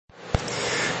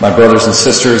My brothers and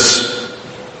sisters,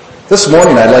 this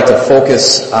morning I'd like to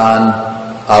focus on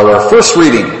our first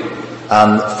reading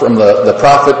from the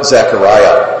prophet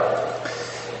Zechariah.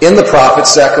 In the prophet,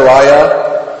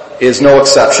 Zechariah is no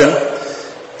exception.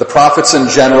 The prophets in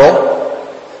general,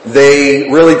 they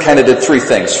really kind of did three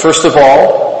things. First of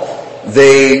all,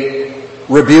 they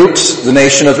rebuked the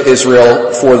nation of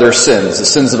Israel for their sins, the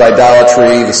sins of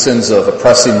idolatry, the sins of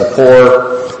oppressing the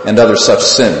poor, and other such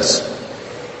sins.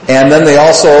 And then they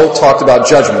also talked about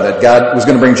judgment, that God was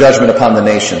going to bring judgment upon the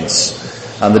nations,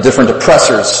 on the different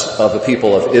oppressors of the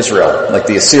people of Israel, like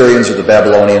the Assyrians or the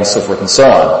Babylonians, so forth and so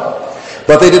on.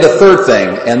 But they did a third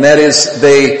thing, and that is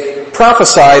they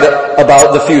prophesied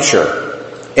about the future.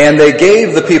 And they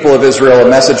gave the people of Israel a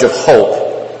message of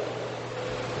hope.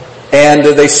 And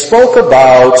they spoke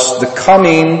about the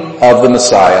coming of the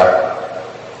Messiah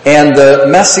and the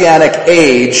messianic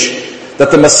age that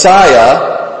the Messiah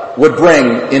would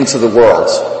bring into the world.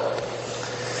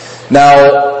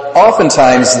 Now,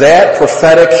 oftentimes that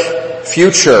prophetic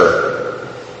future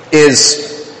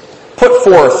is put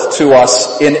forth to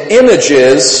us in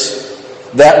images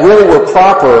that really were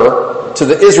proper to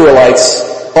the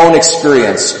Israelites' own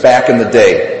experience back in the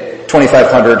day,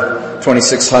 2,500,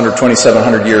 2,600,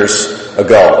 2,700 years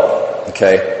ago.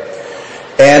 Okay?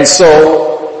 And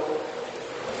so,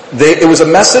 it was a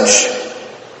message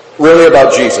really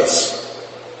about Jesus.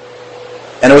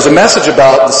 And it was a message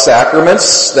about the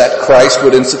sacraments that Christ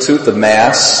would institute, the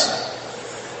Mass.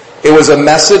 It was a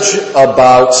message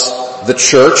about the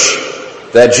church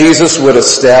that Jesus would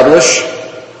establish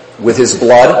with his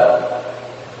blood.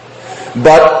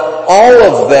 But all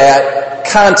of that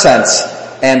content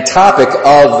and topic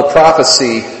of the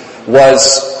prophecy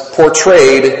was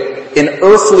portrayed in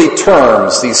earthly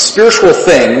terms. These spiritual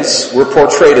things were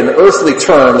portrayed in earthly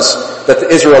terms that the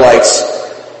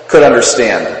Israelites could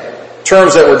understand.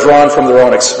 Terms that were drawn from their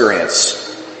own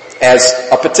experience as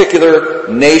a particular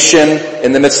nation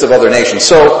in the midst of other nations.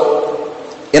 So,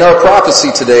 in our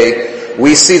prophecy today,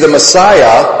 we see the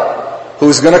Messiah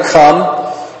who's going to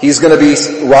come. He's going to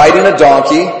be riding a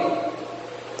donkey,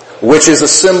 which is a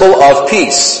symbol of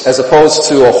peace, as opposed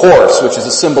to a horse, which is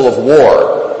a symbol of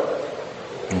war.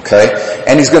 Okay?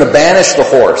 And he's going to banish the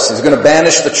horse. He's going to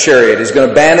banish the chariot. He's going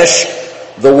to banish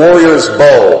the warrior's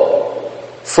bow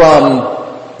from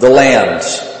the land,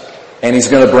 and he's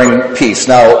going to bring peace.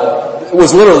 Now, it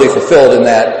was literally fulfilled in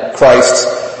that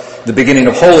Christ, the beginning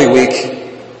of Holy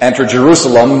Week, entered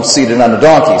Jerusalem seated on a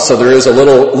donkey. So there is a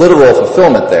literal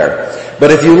fulfillment there.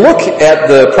 But if you look at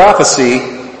the prophecy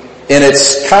in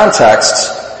its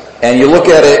context, and you look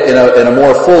at it in a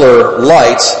more fuller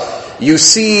light, you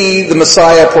see the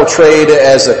Messiah portrayed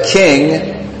as a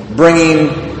king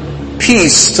bringing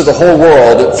peace to the whole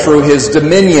world through his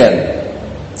dominion,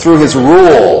 through his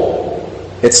rule.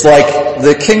 It's like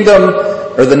the kingdom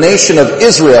or the nation of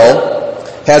Israel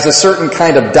has a certain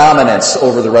kind of dominance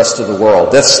over the rest of the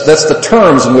world. That's the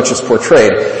terms in which it's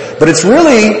portrayed. But it's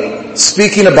really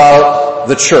speaking about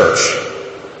the church.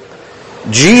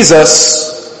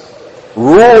 Jesus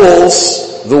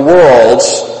rules the world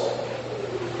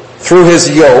through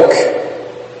his yoke.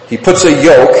 He puts a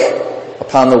yoke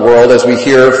upon the world, as we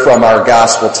hear from our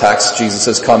gospel text. Jesus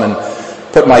says, "Come and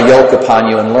put my yoke upon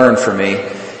you and learn from me."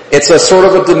 It's a sort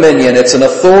of a dominion. It's an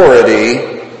authority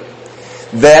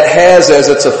that has as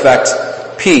its effect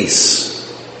peace.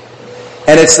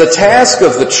 And it's the task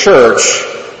of the church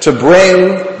to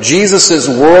bring Jesus'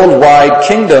 worldwide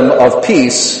kingdom of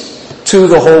peace to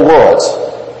the whole world.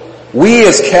 We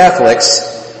as Catholics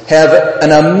have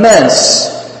an immense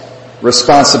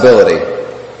responsibility.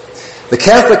 The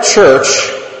Catholic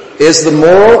Church is the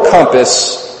moral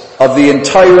compass of the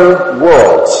entire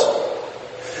world.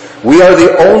 We are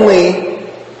the only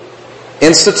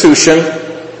institution,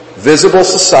 visible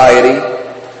society,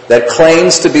 that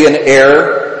claims to be an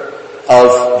heir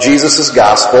of Jesus'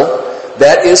 gospel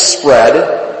that is spread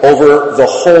over the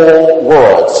whole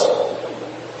world.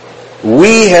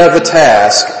 We have the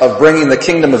task of bringing the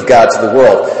kingdom of God to the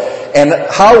world. And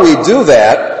how we do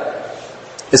that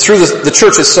is through the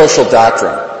church's social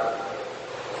doctrine.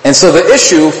 And so the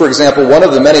issue, for example, one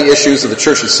of the many issues of the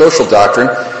church's social doctrine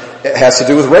has to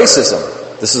do with racism.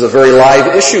 This is a very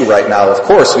live issue right now. Of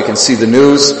course, we can see the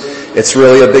news. It's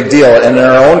really a big deal. And in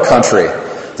our own country,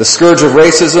 the scourge of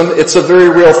racism, it's a very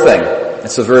real thing.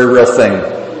 It's a very real thing.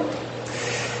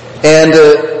 And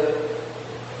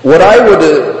what I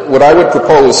would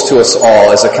propose to us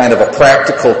all as a kind of a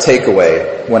practical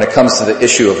takeaway when it comes to the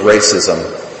issue of racism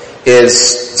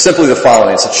is simply the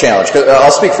following. It's a challenge.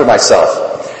 I'll speak for myself.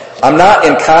 I'm not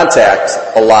in contact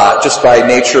a lot, just by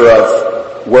nature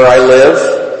of where I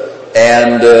live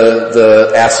and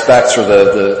the aspects or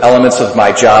the elements of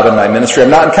my job and my ministry. I'm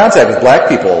not in contact with black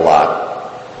people a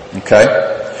lot. Okay?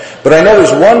 But I know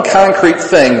there's one concrete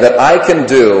thing that I can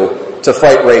do to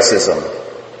fight racism.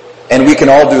 And we can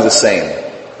all do the same,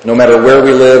 no matter where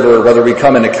we live or whether we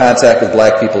come into contact with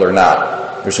black people or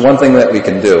not. There's one thing that we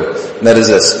can do, and that is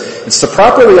this. It's to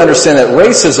properly understand that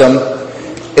racism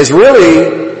is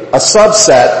really a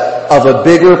subset of a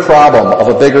bigger problem, of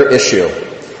a bigger issue.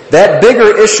 That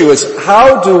bigger issue is,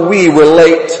 how do we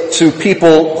relate to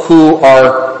people who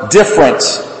are different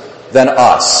than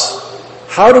us?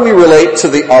 How do we relate to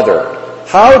the other?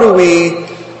 How do we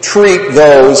treat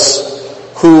those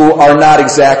who are not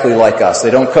exactly like us? They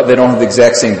don't have the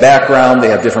exact same background, they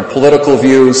have different political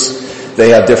views, they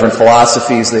have different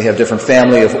philosophies, they have different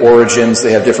family of origins,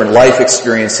 they have different life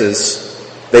experiences.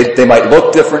 They might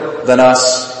look different than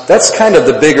us. That's kind of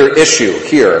the bigger issue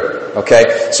here.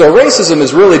 Okay? So racism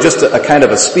is really just a kind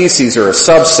of a species or a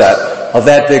subset of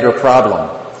that bigger problem.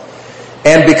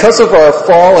 And because of our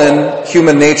fallen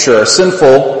human nature, our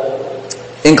sinful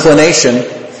inclination,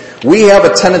 we have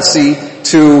a tendency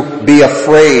to be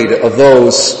afraid of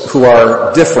those who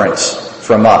are different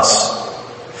from us.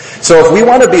 So if we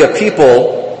want to be a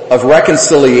people of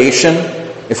reconciliation,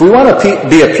 if we want to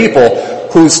be a people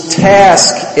whose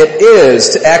task it is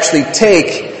to actually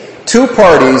take two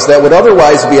parties that would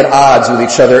otherwise be at odds with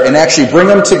each other and actually bring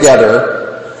them together,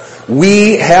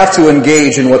 we have to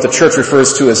engage in what the church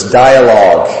refers to as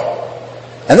dialogue.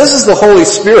 And this is the Holy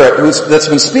Spirit that's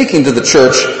been speaking to the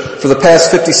church for the past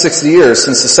 50, 60 years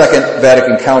since the Second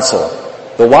Vatican Council.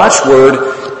 The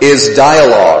watchword is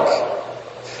dialogue.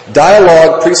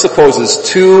 Dialogue presupposes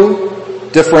two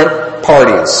different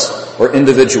parties or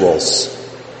individuals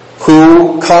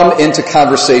who come into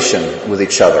conversation with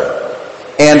each other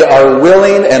and are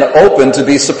willing and open to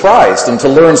be surprised and to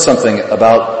learn something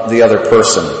about the other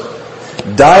person.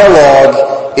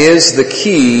 Dialogue is the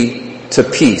key to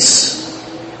peace.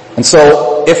 And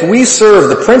so, if we serve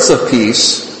the Prince of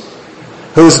Peace,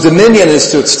 whose dominion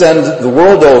is to extend the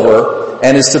world over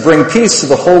and is to bring peace to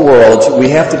the whole world, we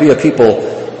have to be a people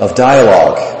of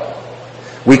dialogue.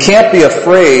 We can't be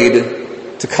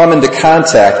afraid to come into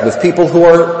contact with people who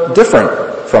are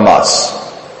different from us.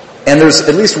 And there's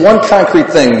at least one concrete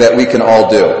thing that we can all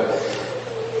do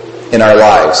in our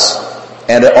lives.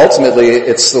 And ultimately,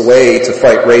 it's the way to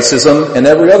fight racism and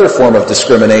every other form of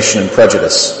discrimination and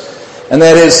prejudice. And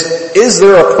that is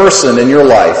there a person in your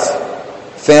life,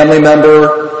 family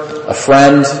member, a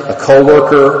friend, a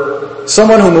coworker,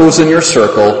 someone who moves in your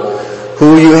circle,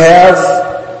 who you have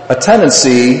a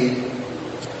tendency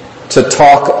to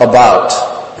talk about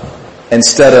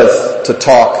instead of to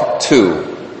talk to?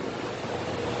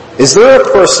 Is there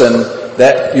a person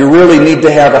that you really need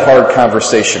to have a hard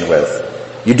conversation with?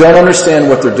 You don't understand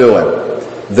what they're doing.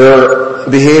 Their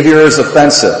behavior is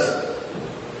offensive.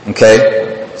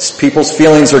 Okay? People's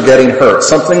feelings are getting hurt.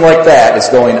 Something like that is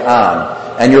going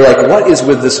on. And you're like, what is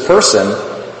with this person?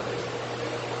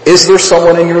 Is there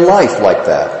someone in your life like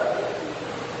that?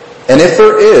 And if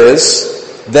there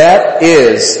is, that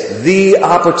is the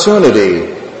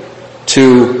opportunity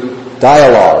to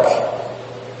dialogue.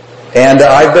 And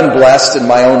I've been blessed in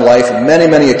my own life, many,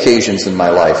 many occasions in my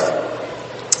life,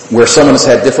 where someone has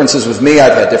had differences with me,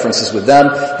 I've had differences with them.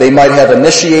 They might have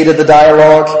initiated the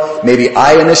dialogue. Maybe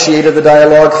I initiated the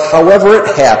dialogue. However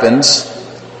it happens,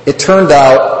 it turned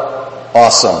out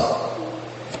awesome.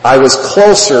 I was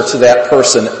closer to that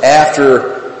person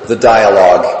after the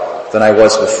dialogue than I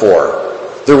was before.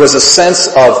 There was a sense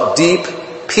of deep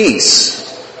peace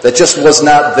that just was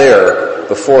not there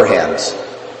beforehand.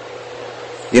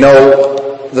 You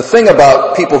know, the thing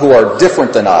about people who are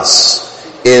different than us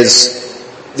is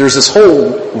there's this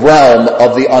whole realm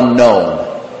of the unknown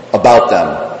about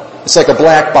them. It's like a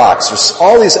black box. There's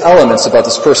all these elements about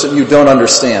this person you don't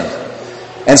understand.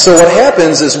 And so what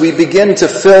happens is we begin to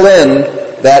fill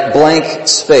in that blank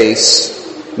space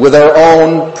with our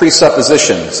own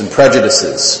presuppositions and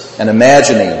prejudices and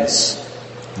imaginings.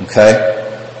 Okay?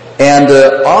 And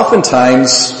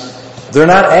oftentimes they're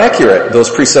not accurate, those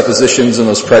presuppositions and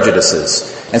those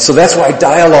prejudices. And so that's why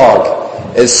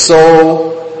dialogue is so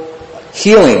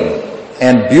healing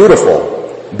and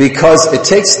beautiful, because it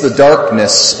takes the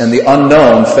darkness and the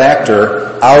unknown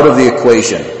factor out of the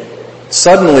equation.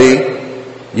 Suddenly,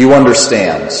 you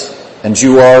understand, and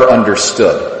you are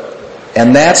understood.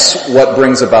 And that's what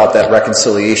brings about that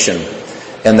reconciliation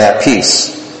and that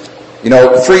peace. You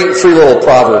know, three little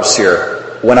proverbs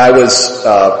here. When I was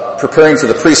preparing for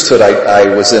the priesthood,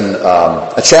 I was in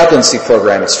a chaplaincy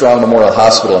program at Strong Memorial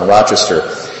Hospital in Rochester.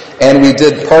 and we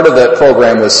did part of that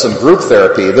program with some group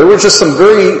therapy. There were just some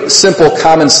very simple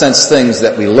common sense things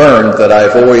that we learned that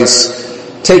I've always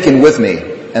taken with me.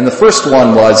 And the first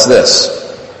one was this: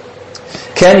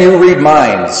 can you read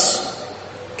minds?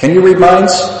 Can you read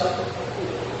minds?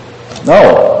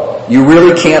 No, you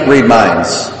really can't read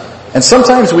minds. And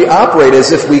sometimes we operate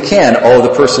as if we can. Oh,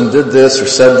 the person did this or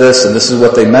said this, and this is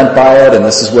what they meant by it, and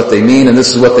this is what they mean, and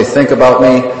this is what they think about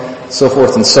me, so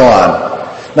forth and so on.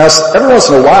 Now, every once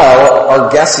in a while, our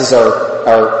guesses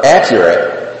are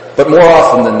accurate, but more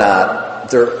often than not,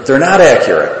 they're not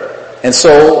accurate. And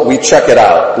so we check it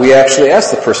out. We actually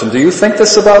ask the person, do you think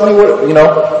this about me?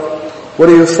 What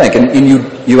do you think? And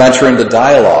you enter into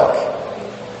dialogue.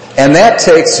 And that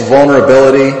takes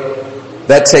vulnerability.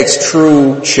 That takes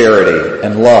true charity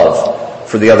and love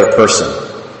for the other person.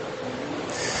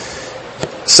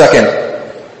 Second,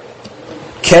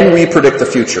 can we predict the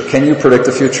future? Can you predict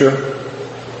the future?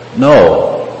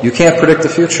 No, you can't predict the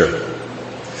future.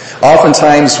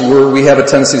 Oftentimes we have a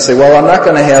tendency to say, well, I'm not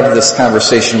going to have this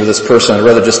conversation with this person. I'd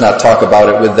rather just not talk about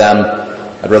it with them.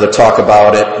 I'd rather talk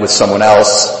about it with someone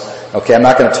else. Okay, I'm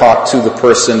not going to talk to the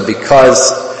person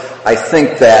because I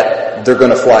think that they're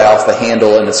going to fly off the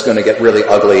handle and it's going to get really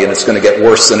ugly and it's going to get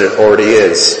worse than it already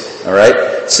is. All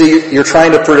right? See, you're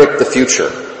trying to predict the future.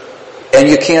 And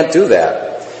you can't do that.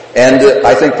 And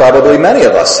I think probably many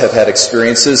of us have had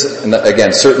experiences, and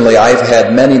again, certainly I've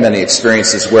had many, many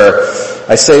experiences where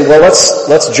I say, well,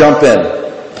 let's jump in.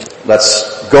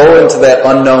 Let's go into that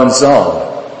unknown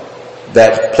zone,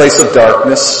 that place of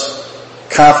darkness,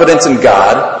 confidence in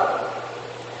God,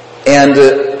 and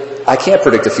I can't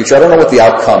predict the future. I don't know what the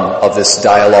outcome of this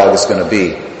dialogue is going to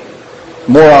be.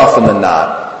 More often than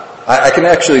not, I can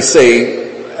actually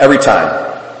say every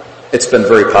time it's been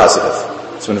very positive.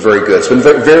 It's been very good. It's been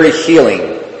very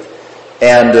healing.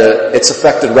 And it's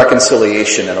affected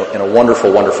reconciliation in a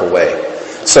wonderful, wonderful way.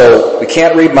 So we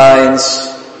can't read minds,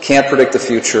 can't predict the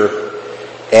future.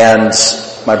 And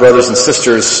my brothers and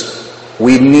sisters,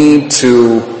 we need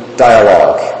to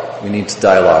dialogue. We need to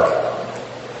dialogue.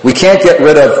 We can't get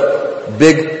rid of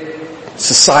big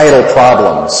societal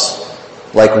problems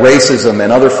like racism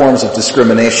and other forms of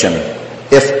discrimination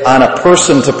if on a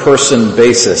person-to-person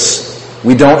basis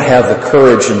we don't have the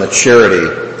courage and the charity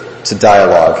to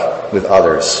dialogue with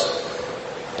others.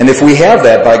 And if we have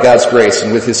that by God's grace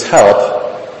and with His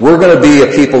help, we're going to be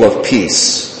a people of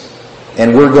peace.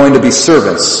 And we're going to be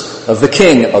servants of the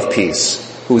King of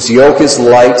Peace, whose yoke is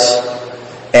light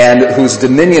and whose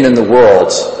dominion in the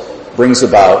world brings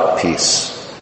about peace.